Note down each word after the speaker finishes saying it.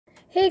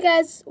Hey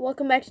guys,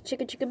 welcome back to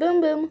ChickaChicka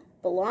BoomBoom.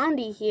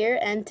 Blondie here,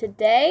 and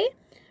today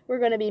we're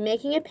going to be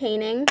making a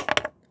painting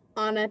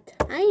on a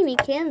tiny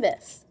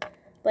canvas.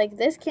 Like,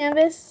 this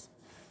canvas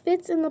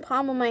fits in the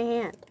palm of my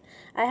hand.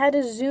 I had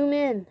to zoom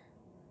in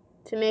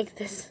to make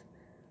this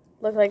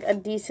look like a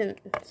decent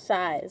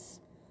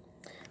size.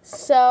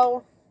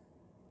 So,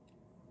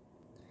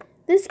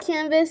 this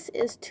canvas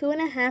is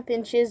 2.5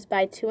 inches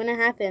by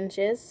 2.5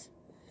 inches.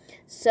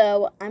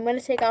 So, I'm going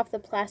to take off the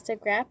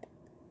plastic wrap.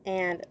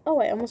 And,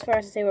 oh, I almost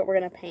forgot to say what we're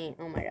going to paint.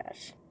 Oh my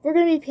gosh. We're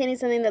going to be painting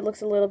something that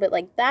looks a little bit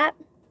like that.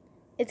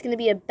 It's going to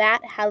be a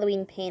bat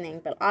Halloween painting.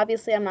 But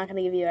obviously I'm not going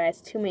to give you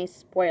guys too many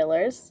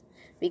spoilers.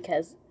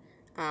 Because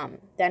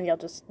then you'll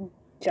just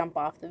jump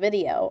off the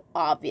video,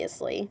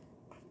 obviously.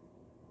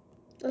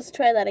 Let's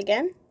try that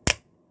again.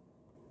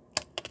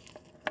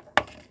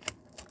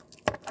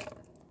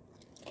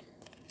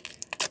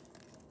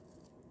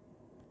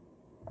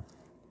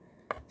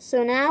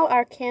 So now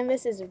our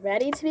canvas is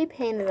ready to be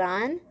painted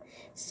on.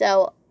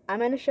 So I'm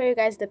going to show you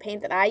guys the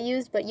paint that I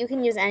use, but you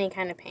can use any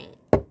kind of paint.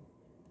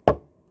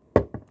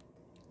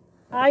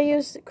 I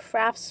use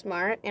Craft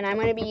Smart, and I'm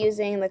going to be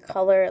using the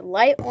color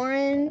light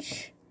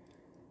orange,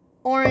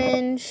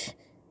 orange,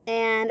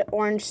 and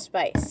orange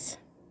spice.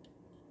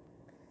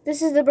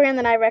 This is the brand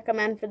that I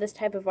recommend for this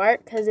type of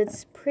art because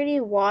it's pretty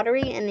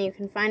watery and you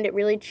can find it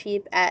really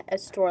cheap at a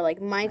store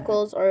like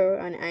Michael's or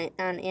on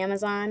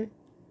Amazon.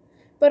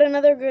 But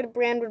another good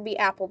brand would be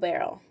Apple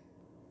Barrel.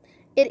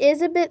 It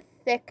is a bit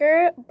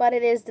thicker, but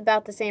it is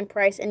about the same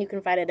price and you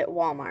can find it at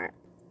Walmart.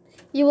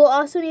 You will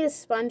also need a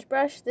sponge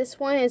brush. This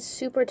one is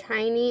super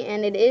tiny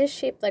and it is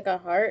shaped like a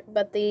heart,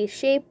 but the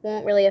shape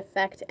won't really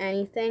affect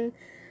anything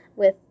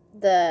with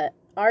the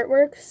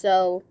artwork,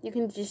 so you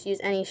can just use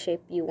any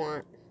shape you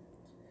want.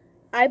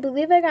 I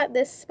believe I got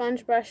this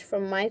sponge brush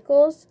from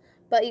Michael's,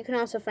 but you can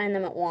also find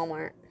them at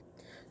Walmart.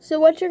 So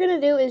what you're going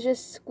to do is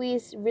just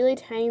squeeze really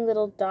tiny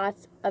little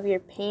dots of your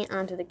paint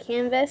onto the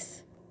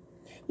canvas.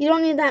 You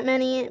don't need that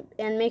many,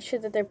 and make sure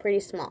that they're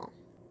pretty small.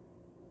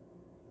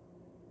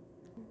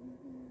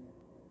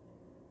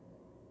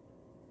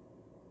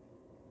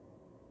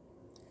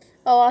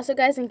 Oh, also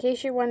guys, in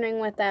case you're wondering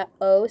what that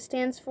O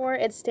stands for,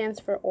 it stands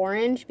for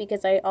orange,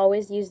 because I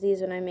always use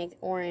these when I make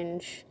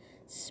orange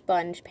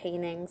sponge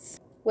paintings,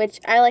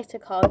 which I like to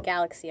call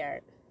galaxy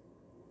art.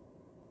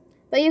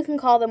 But you can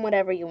call them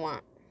whatever you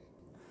want.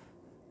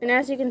 And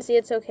as you can see,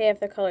 it's okay if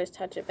the colors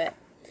touch a bit.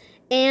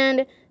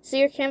 And so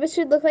your canvas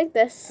should look like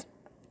this.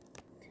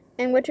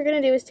 And what you're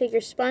going to do is take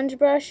your sponge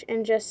brush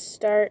and just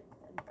start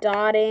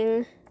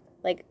dotting,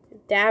 like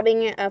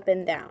dabbing it up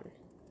and down.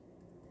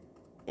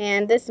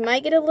 And this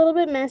might get a little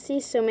bit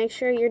messy, so make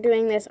sure you're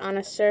doing this on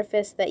a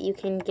surface that you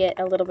can get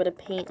a little bit of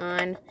paint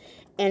on.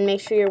 And make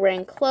sure you're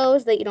wearing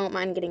clothes that you don't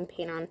mind getting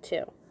paint on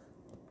too.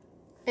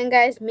 And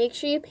guys, make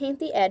sure you paint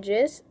the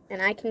edges.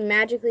 And I can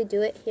magically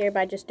do it here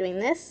by just doing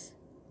this.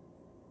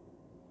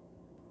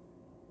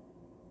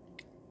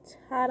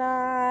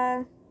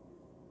 Ta-da!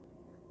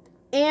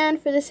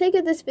 And for the sake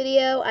of this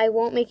video, I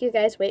won't make you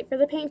guys wait for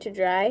the paint to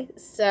dry,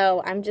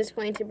 so I'm just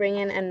going to bring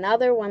in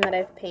another one that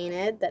I've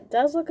painted that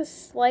does look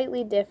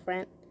slightly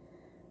different,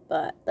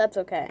 but that's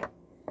okay.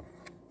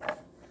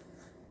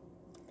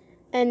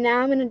 And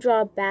now I'm going to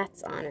draw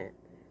bats on it.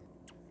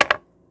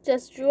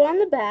 Just drew on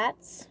the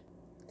bats.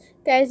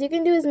 Guys, you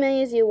can do as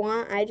many as you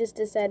want. I just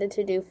decided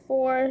to do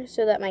 4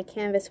 so that my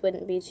canvas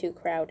wouldn't be too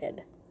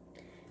crowded.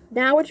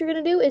 Now what you're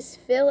going to do is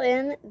fill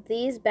in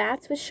these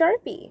bats with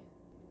Sharpie.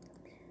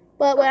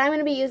 But what I'm going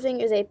to be using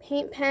is a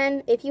paint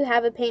pen. If you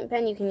have a paint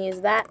pen, you can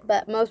use that.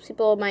 But most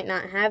people might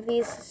not have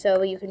these,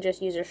 so you can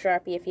just use your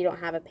Sharpie if you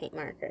don't have a paint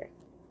marker.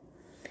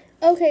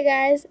 Okay,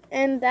 guys,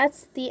 and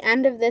that's the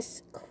end of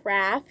this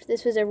craft.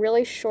 This was a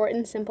really short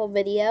and simple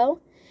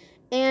video.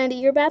 And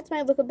your bats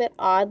might look a bit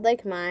odd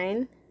like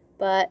mine,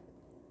 but,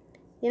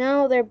 you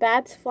know, they're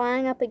bats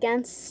flying up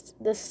against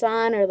the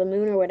sun or the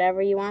moon or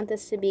whatever you want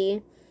this to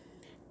be.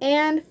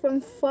 And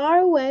from far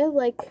away,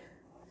 like,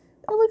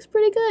 that looks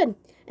pretty good.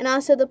 And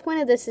also, the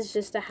point of this is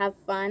just to have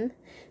fun,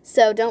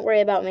 so don't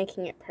worry about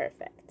making it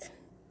perfect.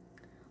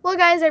 Well,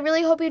 guys, I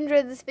really hope you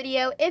enjoyed this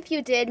video. If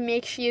you did,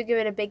 make sure you give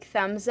it a big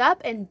thumbs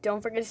up, and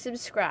don't forget to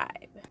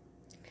subscribe.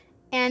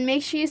 And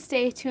make sure you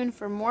stay tuned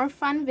for more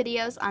fun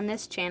videos on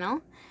this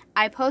channel.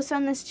 I post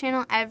on this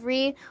channel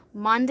every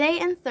Monday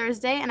and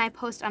Thursday, and I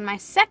post on my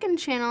second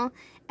channel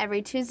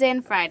every Tuesday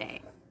and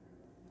Friday.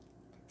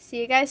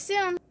 See you guys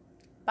soon.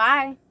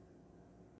 Bye.